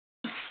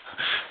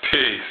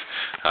Peace.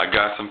 I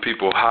got some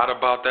people hot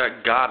about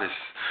that goddess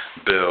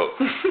build.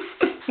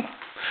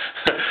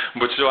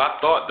 But I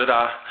thought that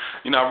I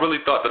really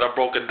thought that I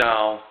broke it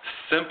down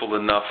simple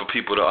enough for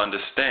people to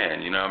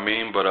understand, you know what I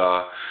mean? But,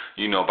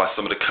 by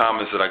some of the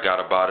comments that I got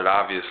about it,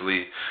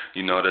 obviously,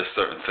 there's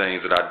certain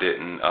things that I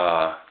didn't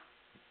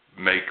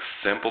make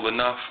simple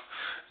enough,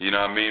 you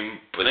know what I mean?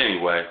 But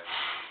anyway,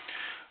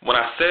 when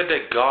I said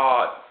that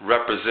God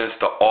represents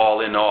the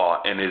all in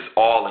all and is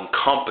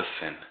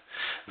all-encompassing,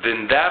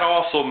 then that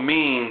also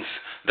means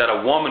that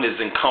a woman is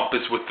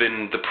encompassed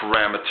within the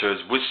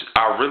parameters, which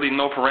are really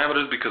no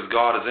parameters because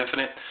God is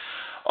infinite,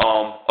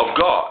 of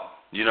God.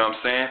 You know what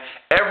I'm saying?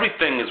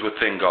 Everything is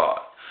within God,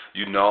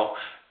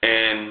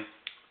 and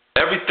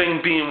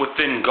everything being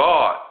within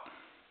God,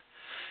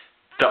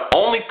 the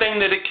only thing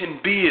that it can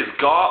be is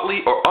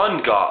godly or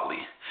ungodly.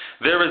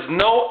 There is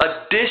no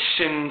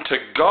addition to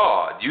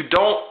God. You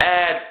don't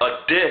add a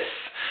dis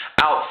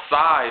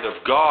outside of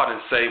God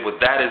and say, well,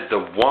 that is the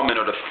woman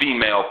or the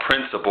female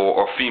principle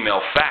or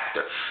female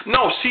factor.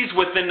 No, she's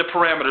within the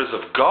parameters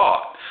of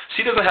God.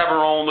 She doesn't have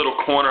her own little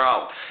corner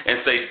out and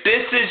say,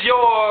 this is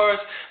yours,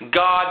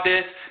 God,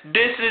 this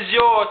is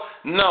yours.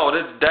 No,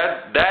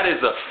 that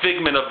is a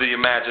figment of the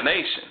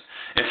imagination.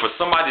 And for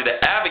somebody to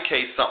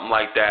advocate something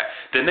like that,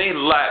 then they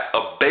lack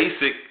a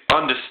basic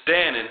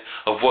understanding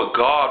of what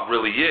God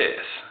really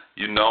is,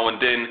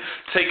 and then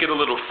take it a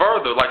little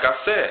further, like I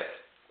said.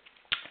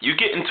 You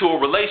get into a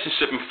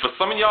relationship, and for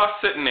some of y'all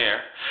sitting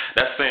there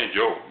that's saying,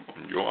 yo,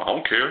 I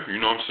don't care, you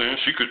know what I'm saying?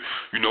 She could,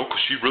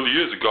 because she really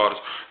is a goddess,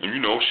 and,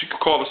 she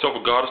could call herself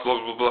a goddess, blah,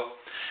 blah, blah.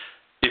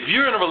 If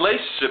you're in a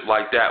relationship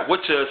like that,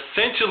 what you're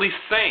essentially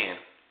saying,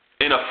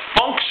 in a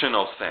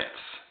functional sense,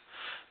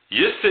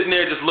 you're sitting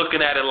there just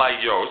looking at it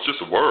like, yo, it's just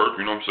a word,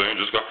 you know what I'm saying?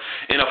 Just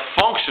in a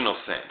functional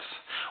sense.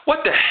 What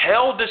the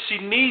hell does she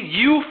need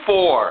you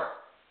for?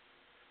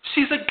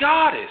 She's a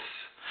goddess,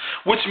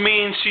 which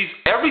means she's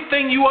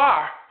everything you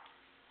are,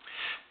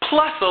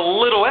 plus a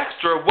little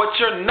extra of what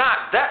you're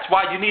not. That's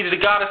why you needed a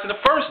goddess in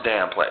the first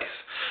damn place.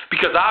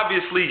 Because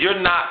obviously you're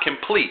not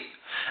complete.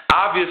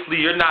 Obviously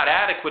you're not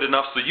adequate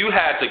enough, so you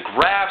had to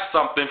grab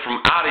something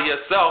from out of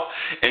yourself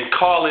and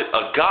call it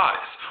a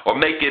goddess, or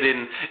make it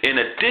in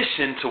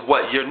addition to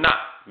what you're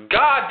not.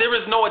 God, there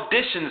is no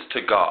additions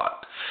to God.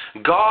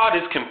 God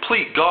is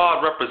complete.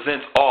 God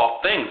represents all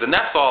things, and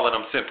that's all that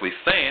I'm simply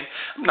saying.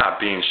 I'm not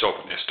being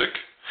chauvinistic.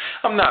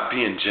 I'm not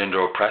being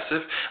gender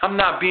oppressive. I'm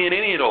not being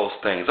any of those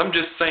things. I'm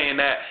just saying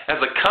that as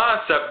a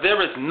concept,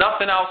 there is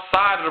nothing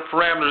outside of the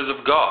parameters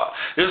of God.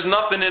 There's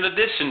nothing in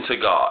addition to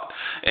God.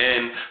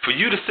 And for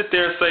you to sit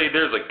there and say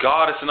there's a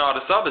goddess and all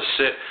this other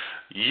shit,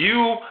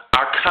 you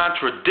are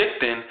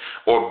contradicting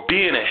or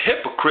being a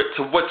hypocrite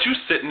to what you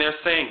sitting there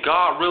saying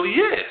God really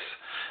is.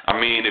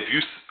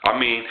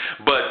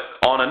 But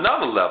on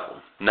another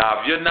level,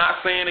 now, if you're not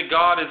saying that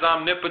God is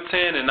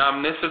omnipotent and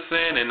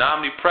omniscient and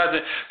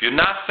omnipresent, if you're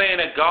not saying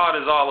that God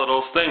is all of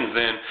those things,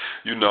 then,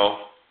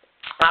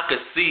 I could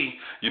see,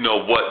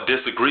 what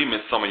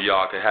disagreement some of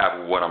y'all could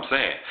have with what I'm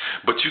saying.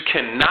 But you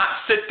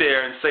cannot sit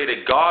there and say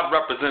that God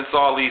represents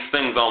all these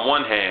things on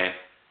one hand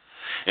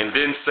and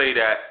then say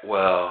that,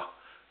 well,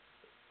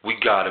 we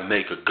got to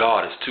make a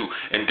goddess too,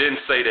 and then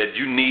say that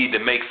you need to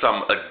make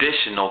something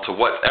additional to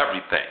what's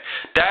everything.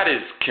 That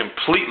is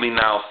completely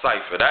now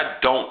cipher. That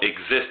don't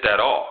exist at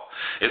all.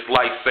 It's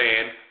like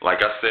saying, like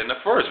I said in the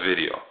first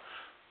video,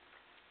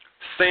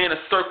 saying a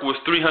circle is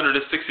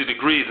 360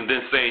 degrees and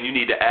then saying you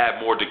need to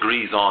add more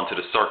degrees onto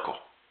the circle.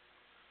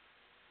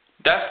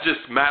 That's just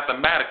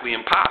mathematically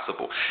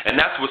impossible. And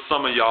that's what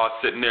some of y'all are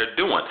sitting there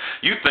doing.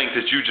 You think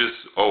that you just,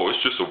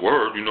 it's just a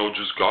word,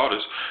 just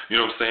goddess, you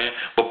know what I'm saying?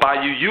 But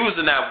by you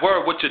using that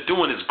word, what you're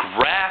doing is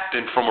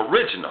grafting from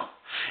original.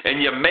 And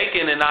you're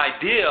making an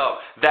idea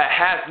that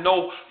has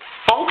no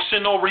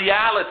functional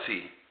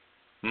reality.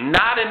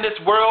 Not in this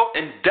world,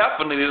 and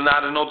definitely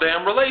not in no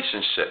damn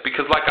relationship.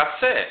 Because like I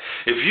said,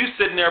 if you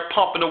sitting there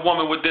pumping a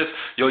woman with this,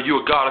 yo, you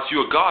a goddess,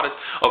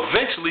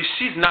 eventually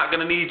she's not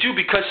going to need you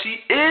because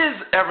she is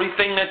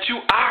everything that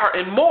you are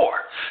and more.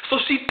 So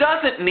she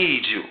doesn't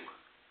need you.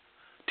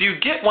 Do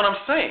you get what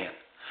I'm saying?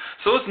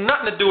 So it's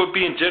nothing to do with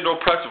being gender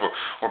oppressive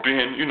or being,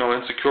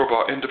 insecure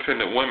about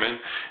independent women,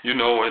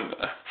 and,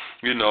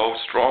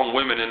 strong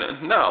women.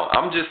 And no,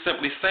 I'm just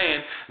simply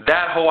saying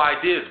that whole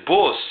idea is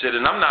bullshit,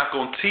 and I'm not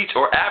going to teach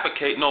or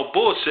advocate no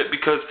bullshit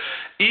because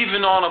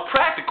even on a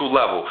practical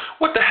level,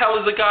 what the hell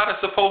is a goddess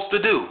supposed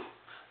to do?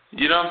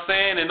 You know what I'm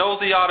saying? And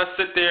those of y'all that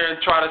sit there and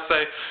try to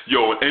say,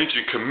 yo, in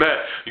ancient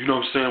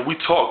Kemet, we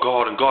taught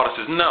God and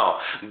goddesses. No,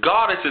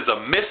 goddess is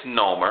a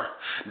misnomer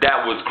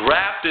that was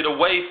grafted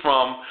away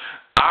from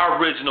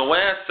our original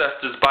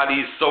ancestors by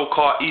these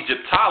so-called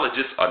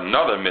Egyptologists,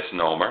 another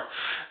misnomer,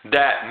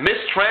 that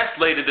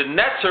mistranslated the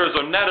Neters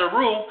or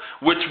Neteru,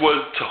 which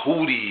was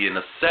Tahuti and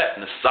Aset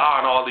and Asar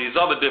and all these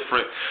other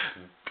different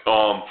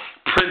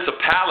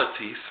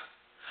principalities,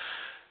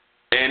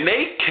 and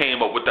they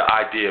came up with the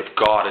idea of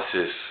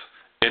goddesses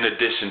in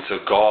addition to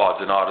gods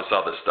and all this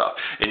other stuff.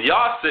 And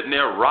y'all sitting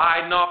there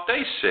riding off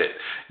they shit,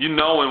 you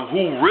know, and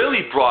who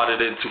really brought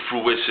it into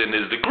fruition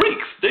is the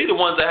Greeks. They the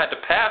ones that had the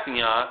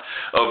pantheon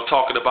of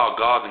talking about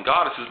gods and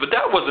goddesses, but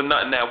that wasn't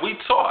nothing that we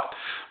taught.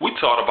 We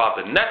taught about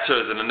the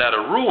Neters and the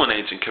Neteru in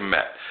ancient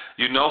Kemet,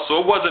 you know, so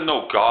it wasn't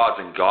no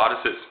gods and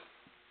goddesses,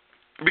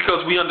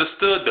 because we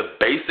understood the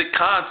basic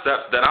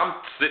concepts that I'm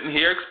sitting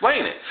here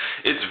explaining.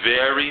 It's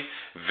very,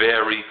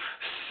 very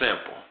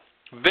simple.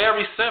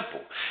 Very simple.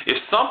 If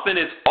something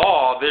is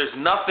all, there's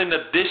nothing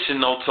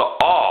additional to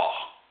all.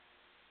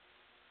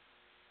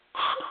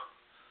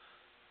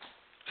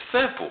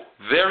 Simple.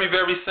 Very,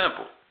 very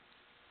simple.